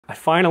I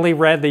finally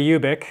read the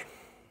Ubik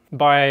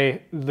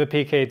by the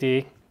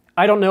PKD.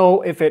 I don't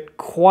know if it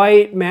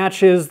quite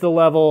matches the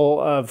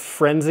level of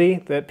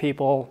frenzy that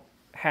people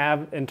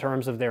have in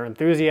terms of their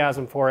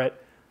enthusiasm for it.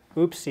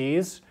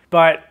 Oopsies.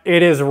 But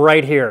it is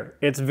right here.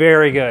 It's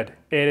very good.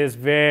 It is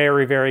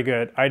very, very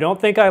good. I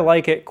don't think I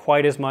like it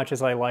quite as much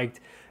as I liked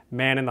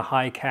Man in the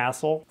High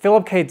Castle.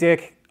 Philip K.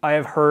 Dick, I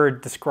have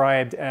heard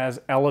described as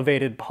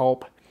elevated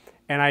pulp,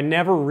 and I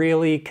never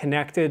really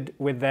connected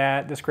with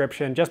that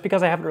description just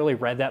because I haven't really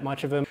read that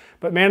much of him.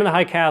 But Man in the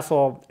High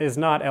Castle is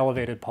not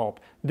elevated pulp.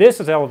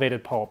 This is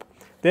elevated pulp.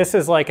 This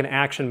is like an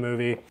action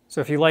movie. So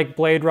if you like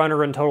Blade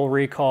Runner and Total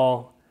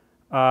Recall,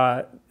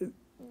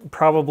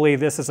 probably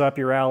this is up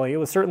your alley. It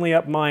was certainly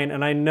up mine,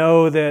 and I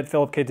know that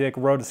Philip K. Dick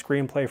wrote a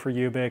screenplay for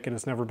Ubik and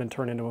it's never been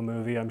turned into a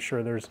movie. I'm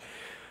sure there's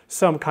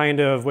some kind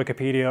of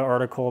Wikipedia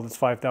article that's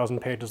 5,000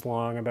 pages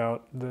long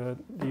about the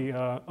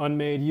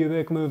unmade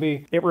Ubik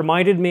movie. It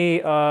reminded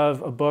me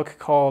of a book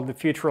called The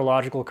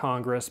Futurological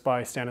Congress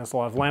by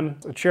Stanislav Lem.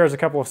 It shares a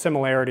couple of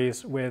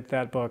similarities with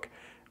that book.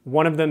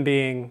 One of them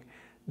being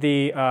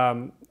the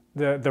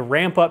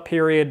ramp-up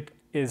period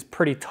is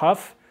pretty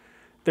tough.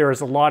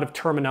 There's a lot of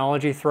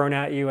terminology thrown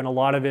at you, and a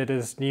lot of it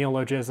is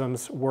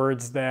neologisms,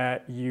 words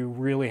that you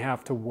really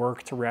have to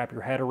work to wrap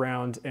your head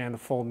around, and the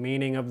full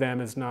meaning of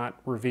them is not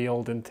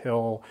revealed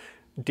until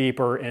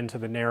deeper into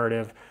the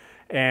narrative.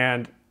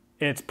 And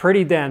it's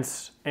pretty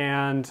dense,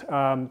 and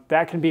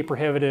that can be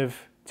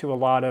prohibitive to a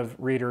lot of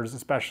readers,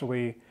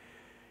 especially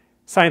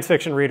science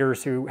fiction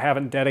readers who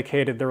haven't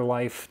dedicated their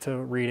life to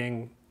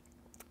reading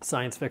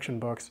science fiction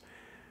books.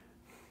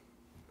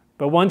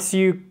 But once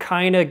you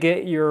kind of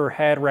get your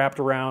head wrapped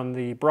around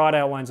the broad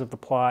outlines of the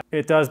plot,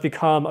 it does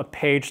become a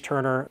page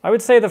turner. I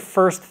would say the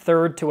first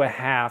third to a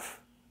half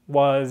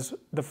was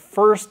the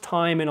first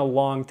time in a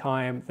long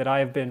time that I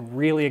have been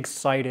really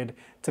excited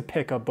to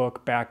pick a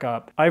book back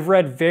up. I've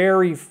read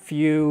very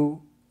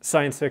few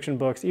science fiction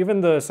books, even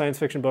the science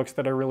fiction books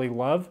that I really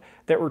love,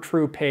 that were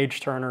true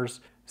page turners.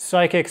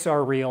 Psychics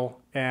are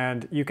real,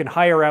 and you can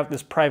hire out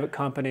this private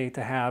company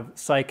to have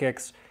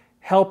psychics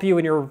help you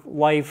in your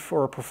life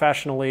or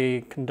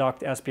professionally,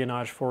 conduct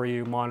espionage for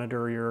you,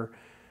 monitor your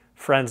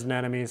friends and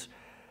enemies.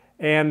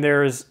 And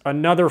there's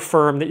another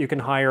firm that you can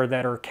hire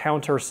that are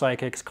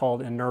counter-psychics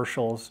called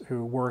inertials,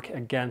 who work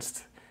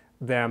against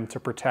them to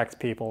protect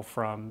people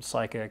from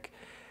psychic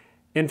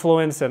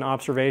influence and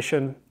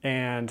observation.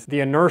 And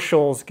the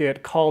inertials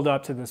get called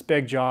up to this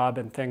big job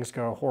and things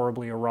go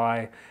horribly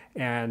awry,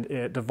 and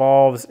it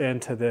devolves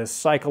into this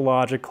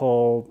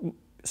psychological,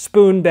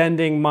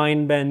 spoon-bending,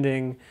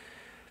 mind-bending,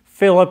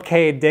 Philip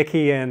K.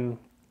 Dickian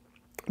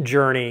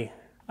journey.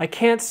 I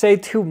can't say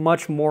too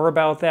much more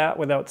about that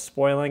without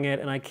spoiling it,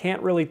 and I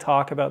can't really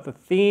talk about the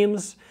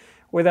themes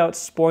without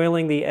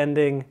spoiling the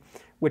ending,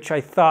 which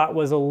I thought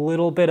was a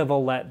little bit of a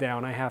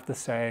letdown, I have to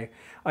say.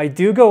 I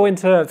do go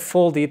into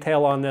full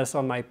detail on this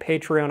on my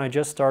Patreon. I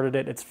just started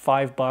it. It's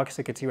 $5.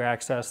 It gets you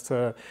access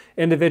to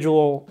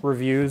individual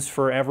reviews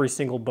for every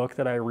single book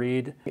that I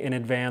read in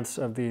advance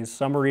of these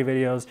summary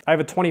videos. I have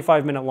a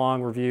 25-minute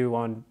long review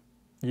on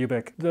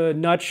Ubik. The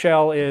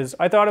nutshell is,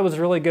 I thought it was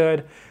really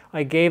good.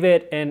 I gave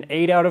it an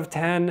 8 out of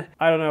 10.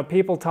 I don't know,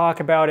 people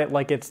talk about it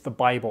like it's the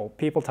Bible.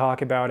 People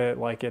talk about it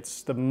like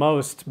it's the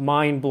most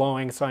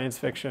mind-blowing science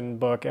fiction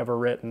book ever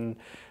written,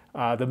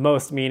 the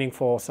most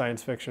meaningful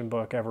science fiction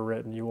book ever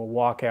written. You will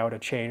walk out a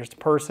changed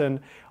person.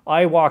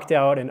 I walked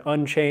out an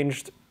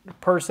unchanged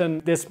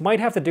person. This might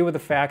have to do with the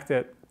fact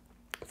that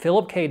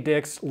Philip K.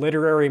 Dick's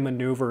literary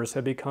maneuvers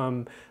have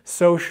become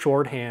so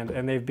shorthand,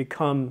 and they've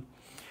become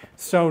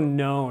so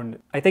known.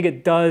 I think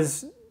it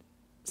does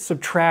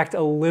subtract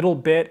a little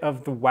bit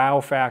of the wow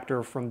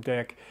factor from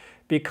Dick,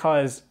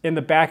 because in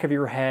the back of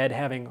your head,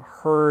 having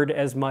heard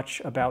as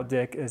much about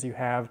Dick as you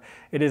have,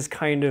 it is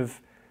kind of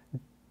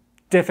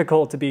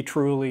difficult to be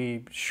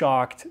truly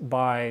shocked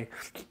by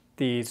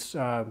these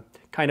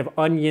kind of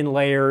onion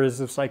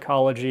layers of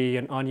psychology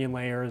and onion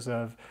layers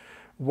of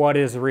what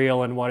is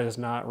real and what is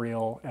not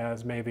real,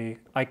 as maybe,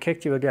 I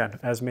kicked you again,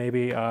 as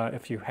maybe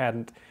if you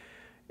hadn't,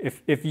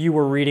 if you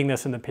were reading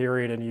this in the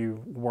period and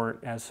you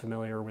weren't as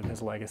familiar with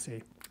his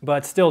legacy.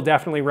 But still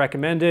definitely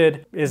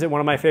recommended. Is it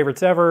one of my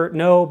favorites ever?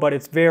 No, but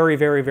it's very,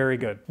 very, very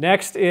good.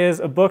 Next is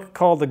a book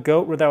called The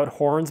Goat Without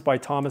Horns by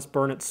Thomas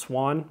Burnett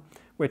Swann,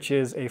 which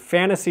is a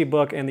fantasy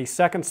book and the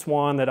second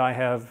Swann that I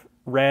have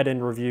read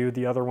and reviewed,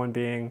 the other one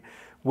being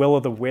Will o'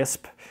 the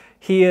Wisp.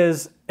 He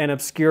is an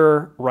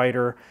obscure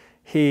writer.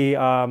 He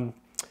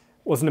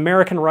was an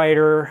American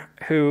writer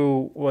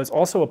who was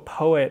also a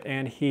poet,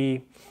 and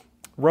he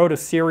wrote a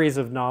series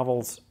of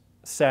novels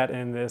set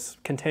in this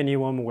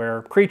continuum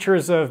where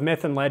creatures of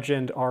myth and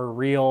legend are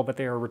real, but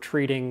they are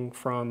retreating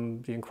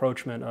from the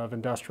encroachment of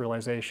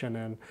industrialization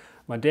and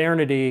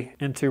modernity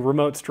into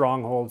remote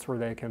strongholds where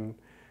they can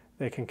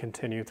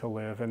continue to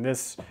live. And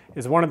this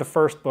is one of the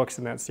first books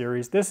in that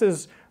series. This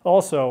is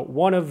also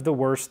one of the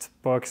worst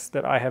books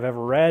that I have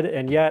ever read,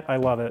 and yet I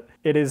love it.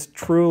 It is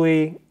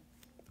truly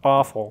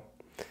awful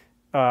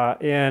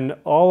in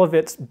all of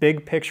its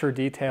big picture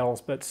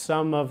details, but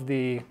some of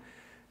the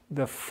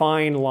the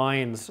fine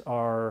lines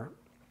are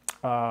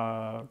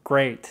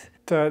great.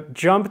 To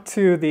jump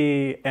to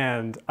the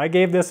end, I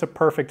gave this a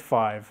perfect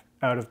 5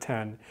 out of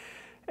 10.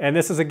 And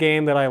this is a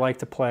game that I like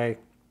to play,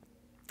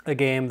 a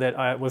game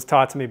that was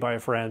taught to me by a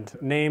friend.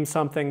 Name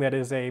something that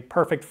is a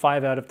perfect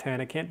 5 out of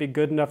 10. It can't be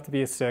good enough to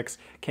be a 6,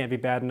 can't be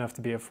bad enough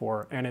to be a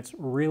 4, and it's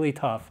really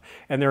tough.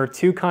 And there are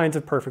two kinds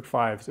of perfect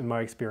 5s in my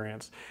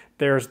experience.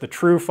 There's the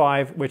true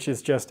 5, which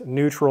is just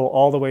neutral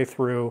all the way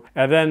through,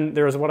 and then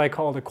there's what I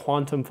call the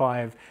quantum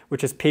 5,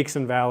 which is peaks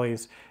and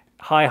valleys,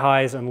 high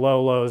highs and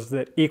low lows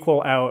that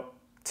equal out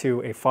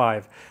to a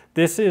 5.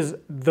 This is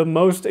the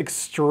most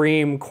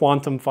extreme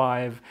quantum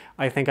 5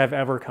 I think I've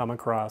ever come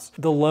across.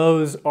 The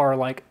lows are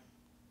like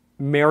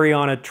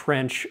Mariana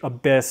Trench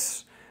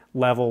abyss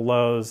level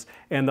lows,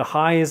 and the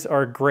highs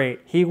are great.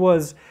 He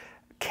was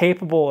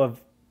capable of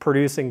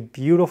producing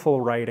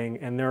beautiful writing,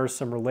 and there are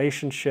some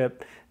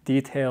relationship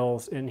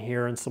details in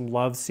here and some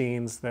love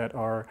scenes that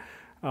are,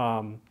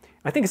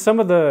 I think, some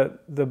of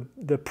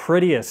the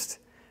prettiest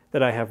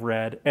that I have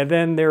read. And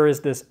then there is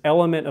this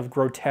element of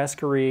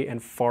grotesquerie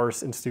and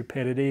farce and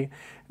stupidity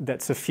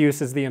that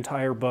suffuses the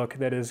entire book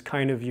that is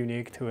kind of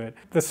unique to it.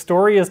 The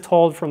story is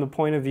told from the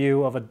point of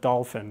view of a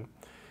dolphin.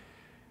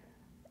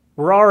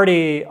 We're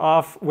already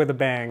off with a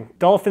bang.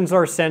 Dolphins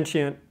are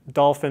sentient,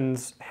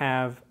 dolphins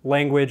have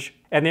language,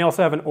 and they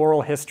also have an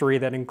oral history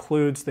that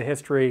includes the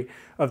history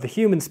of the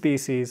human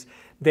species.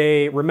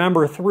 They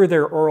remember through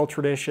their oral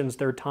traditions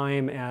their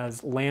time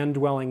as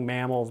land-dwelling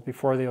mammals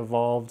before they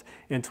evolved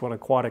into an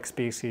aquatic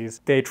species.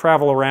 They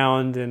travel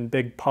around in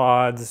big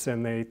pods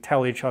and they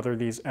tell each other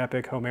these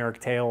epic Homeric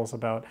tales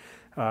about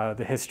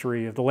the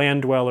history of the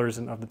land dwellers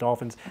and of the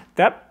dolphins.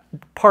 That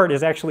part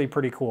is actually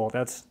pretty cool.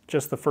 That's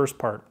just the first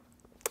part.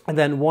 And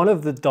then one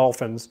of the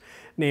dolphins,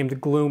 named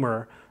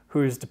Gloomer,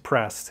 who's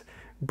depressed,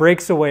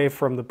 breaks away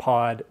from the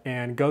pod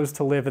and goes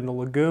to live in the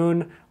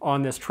lagoon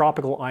on this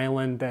tropical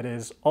island that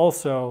is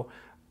also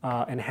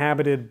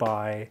inhabited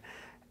by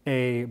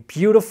a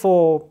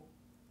beautiful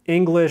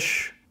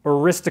English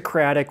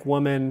aristocratic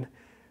woman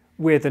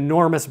with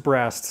enormous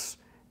breasts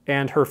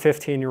and her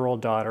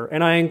 15-year-old daughter.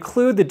 And I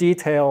include the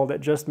detail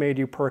that just made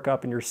you perk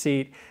up in your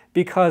seat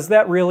because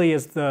that really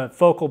is the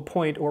focal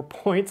point, or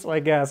points, I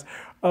guess,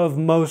 of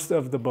most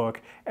of the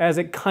book, as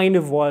it kind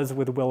of was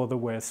with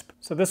Will-o'-the-Wisp.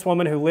 So this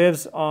woman who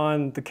lives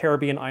on the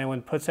Caribbean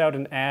island puts out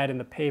an ad in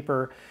the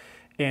paper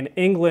in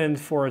England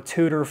for a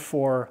tutor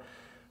for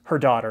her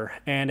daughter,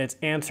 and it's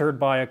answered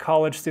by a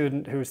college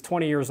student who's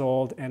 20 years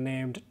old and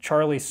named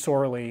Charlie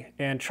Sorley.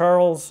 And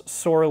Charles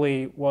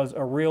Sorley was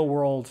a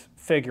real-world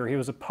figure. He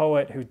was a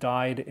poet who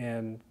died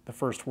in the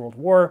First World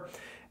War,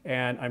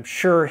 and I'm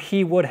sure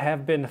he would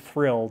have been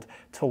thrilled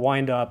to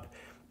wind up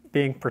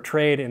being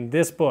portrayed in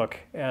this book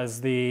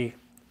as the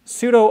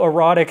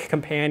pseudo-erotic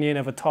companion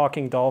of a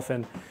talking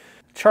dolphin.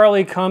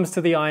 Charlie comes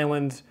to the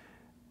island,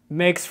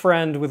 makes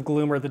friend with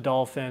Gloomer the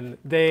dolphin.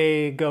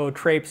 They go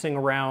traipsing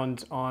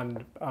around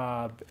on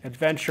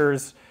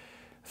adventures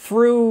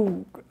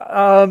through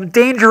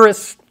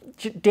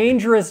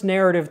dangerous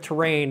narrative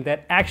terrain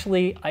that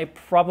actually I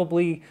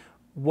probably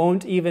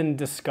won't even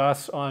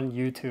discuss on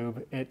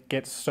YouTube. It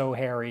gets so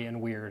hairy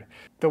and weird.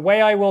 The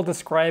way I will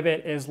describe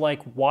it is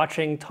like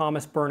watching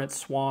Thomas Burnett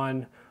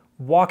Swann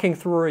walking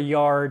through a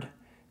yard,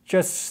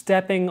 just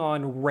stepping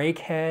on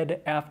rakehead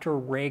after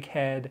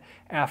rakehead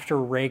after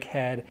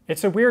rakehead.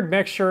 It's a weird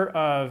mixture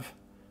of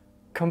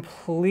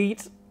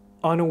complete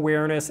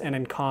unawareness and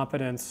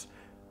incompetence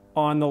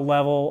on the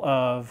level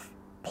of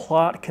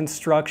plot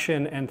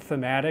construction and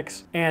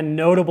thematics, and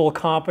notable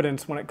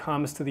competence when it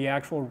comes to the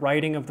actual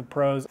writing of the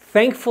prose.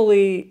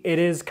 Thankfully, it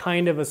is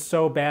kind of a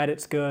so bad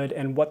it's good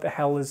and what the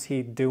hell is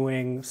he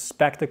doing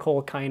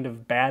spectacle kind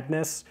of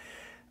badness.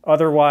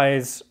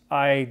 Otherwise,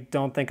 I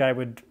don't think I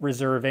would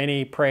reserve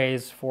any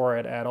praise for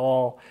it at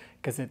all,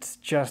 because it's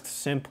just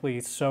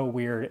simply so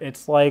weird.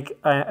 It's like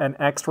an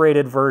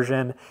X-rated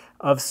version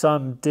of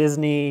some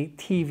Disney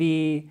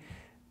TV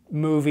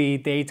movie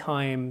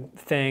daytime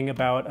thing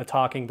about a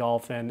talking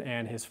dolphin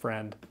and his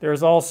friend.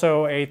 There's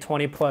also a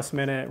 20+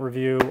 minute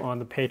review on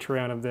the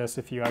Patreon of this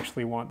if you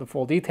actually want the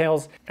full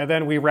details. And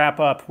then we wrap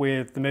up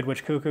with The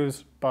Midwich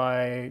Cuckoos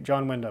by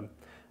John Wyndham.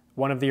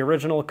 One of the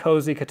original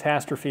cozy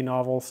catastrophe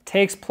novels.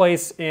 Takes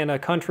place in a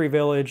country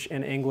village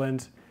in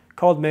England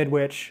called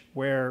Midwich,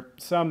 where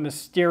some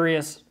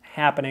mysterious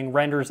happening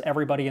renders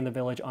everybody in the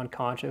village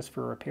unconscious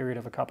for a period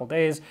of a couple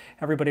days.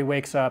 Everybody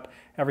wakes up,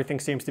 everything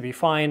seems to be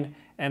fine,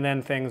 and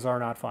then things are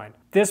not fine.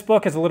 This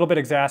book is a little bit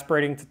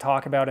exasperating to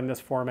talk about in this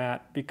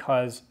format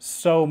because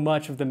so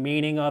much of the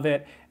meaning of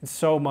it and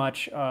so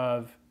much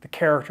of the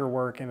character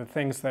work and the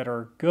things that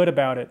are good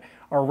about it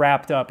are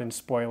wrapped up in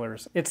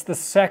spoilers. It's the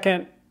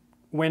second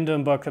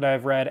Wyndham book that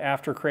I've read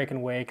after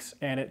Kraken Wakes,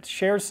 and it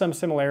shares some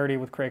similarity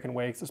with Kraken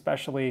Wakes,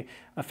 especially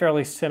a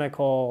fairly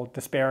cynical,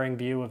 despairing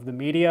view of the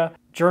media.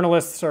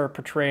 Journalists are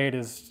portrayed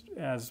as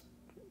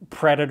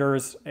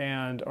predators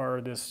and are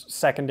this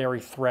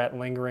secondary threat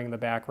lingering in the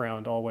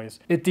background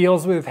always. It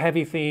deals with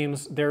heavy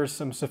themes. There's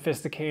some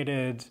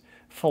sophisticated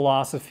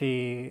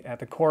philosophy at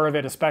the core of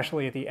it,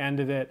 especially at the end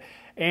of it.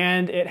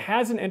 And it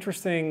has an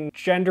interesting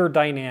gender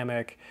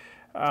dynamic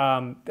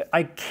that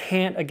I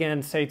can't,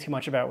 again, say too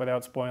much about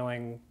without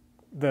spoiling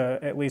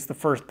at least the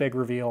first big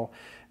reveal.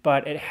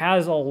 But it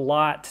has a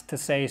lot to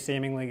say,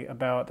 seemingly,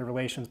 about the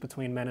relations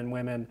between men and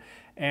women.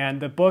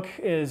 And the book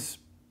is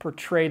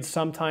portrayed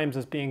sometimes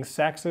as being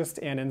sexist,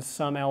 and in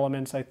some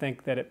elements I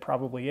think that it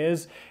probably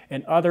is.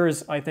 In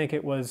others, I think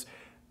it was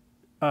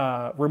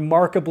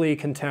remarkably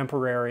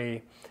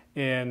contemporary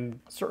in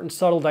certain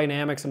subtle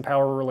dynamics and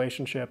power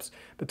relationships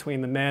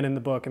between the men in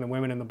the book and the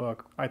women in the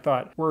book. I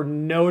thought were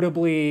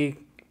notably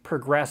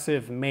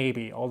progressive,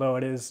 maybe, although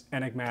it is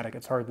enigmatic,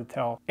 it's hard to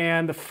tell.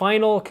 And the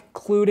final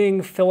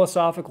concluding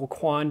philosophical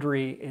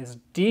quandary is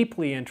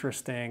deeply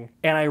interesting,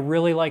 and I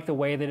really like the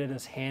way that it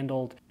is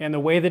handled and the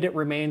way that it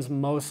remains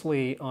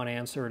mostly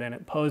unanswered, and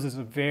it poses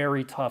a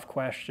very tough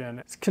question.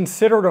 It's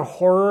considered a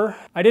horror.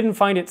 I didn't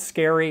find it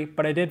scary,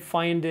 but I did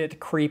find it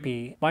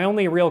creepy. My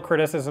only real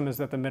criticism is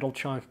that the middle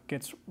chunk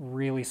gets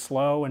really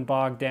slow and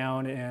bogged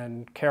down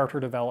in character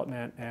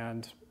development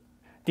and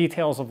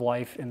details of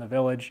life in the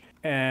village,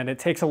 and it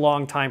takes a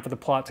long time for the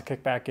plot to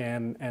kick back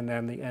in, and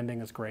then the ending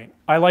is great.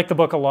 I like the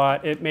book a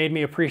lot. It made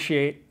me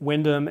appreciate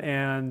Wyndham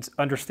and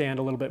understand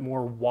a little bit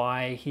more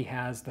why he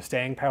has the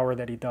staying power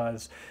that he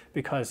does,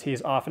 because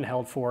he's often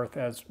held forth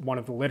as one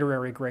of the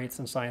literary greats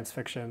in science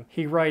fiction.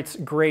 He writes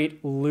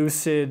great,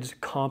 lucid,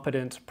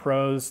 competent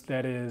prose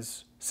that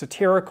is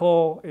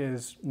satirical,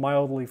 is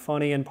mildly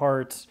funny in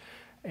parts,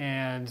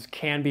 and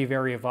can be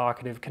very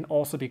evocative, can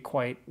also be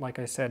quite, like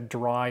I said,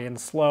 dry and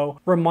slow.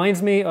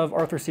 Reminds me of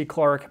Arthur C.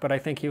 Clarke, but I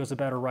think he was a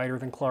better writer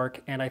than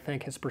Clarke, and I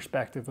think his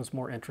perspective was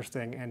more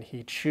interesting, and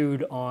he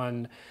chewed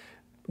on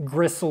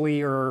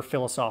gristlier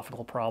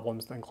philosophical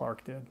problems than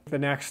Clarke did. The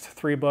next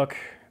 3-book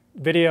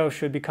video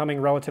should be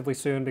coming relatively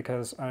soon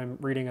because I'm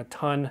reading a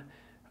ton,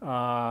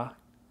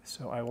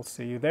 so I will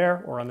see you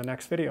there or on the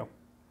next video.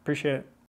 Appreciate it.